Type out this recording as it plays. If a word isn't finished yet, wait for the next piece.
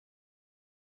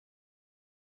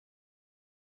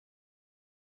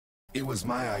It was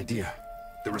my idea.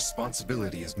 The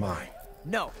responsibility is mine.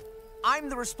 No, I'm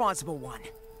the responsible one.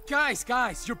 Guys,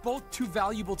 you're both too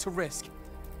valuable to risk.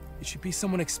 It should be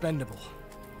someone expendable,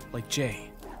 like Jay.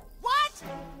 What?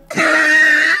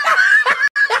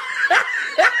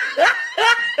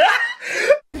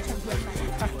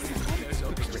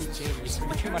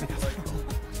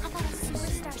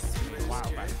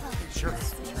 Sure.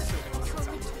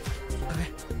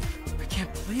 I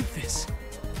can't believe this.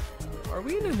 Are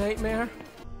we in a nightmare?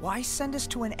 Why send us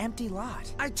to an empty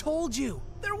lot? I told you,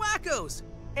 they're wackos.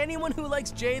 Anyone who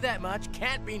likes Jay that much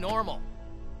can't be normal.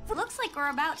 Looks like we're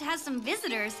about to have some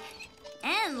visitors.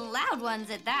 And loud ones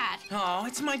at that. Oh,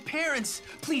 it's my parents.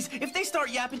 Please, if they start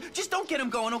yapping, just don't get them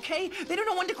going, okay? They don't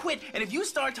know when to quit. And if you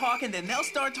start talking, then they'll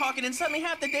start talking, and suddenly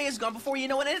half the day is gone before you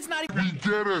know it, and it's not even... We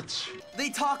get it! They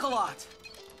talk a lot.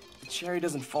 The cherry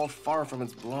doesn't fall far from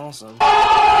its blossom.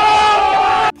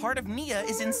 Part of Mia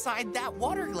is inside that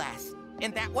water glass.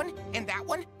 And that one, and that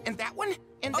one, and that one,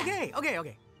 and that...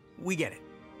 Okay. We get it.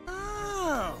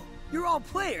 Oh, you're all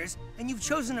players, and you've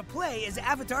chosen to play as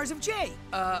avatars of Jay.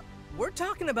 We're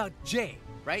talking about Jay,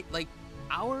 right? Like,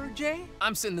 our Jay?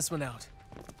 I'm sitting this one out.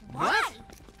 What?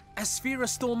 Asphira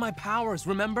stole my powers,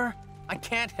 remember? I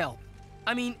can't help.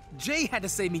 I mean, Jay had to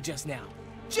save me just now.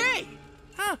 Jay!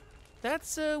 Huh.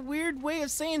 That's a weird way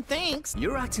of saying thanks.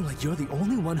 You're acting like you're the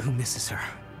only one who misses her.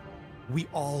 We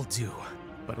all do.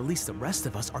 But at least the rest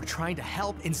of us are trying to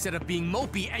help instead of being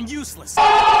mopey and useless.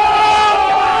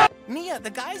 Mia,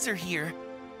 the guys are here.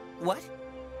 What?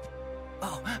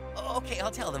 Oh, okay,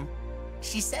 I'll tell them.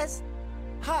 She says,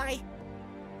 hi.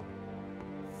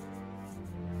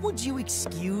 Would you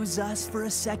excuse us for a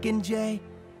second, Jay?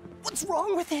 What's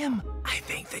wrong with him? I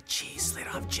think the cheese slid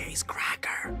off Jay's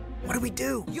cracker. What do we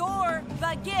do? You're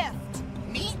the gift.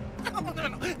 Me?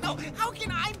 No, how can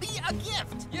I be a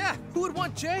gift? Yeah, who would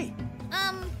want Jay?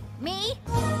 Me?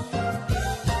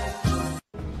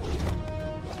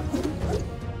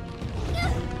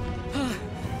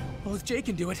 Well, if Jay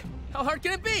can do it, how hard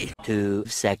can it be? 2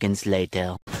 seconds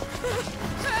later.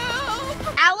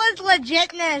 That was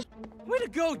legitness. Way to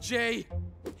go, Jay!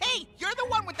 Hey, you're the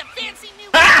one with the fancy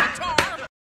new guitar!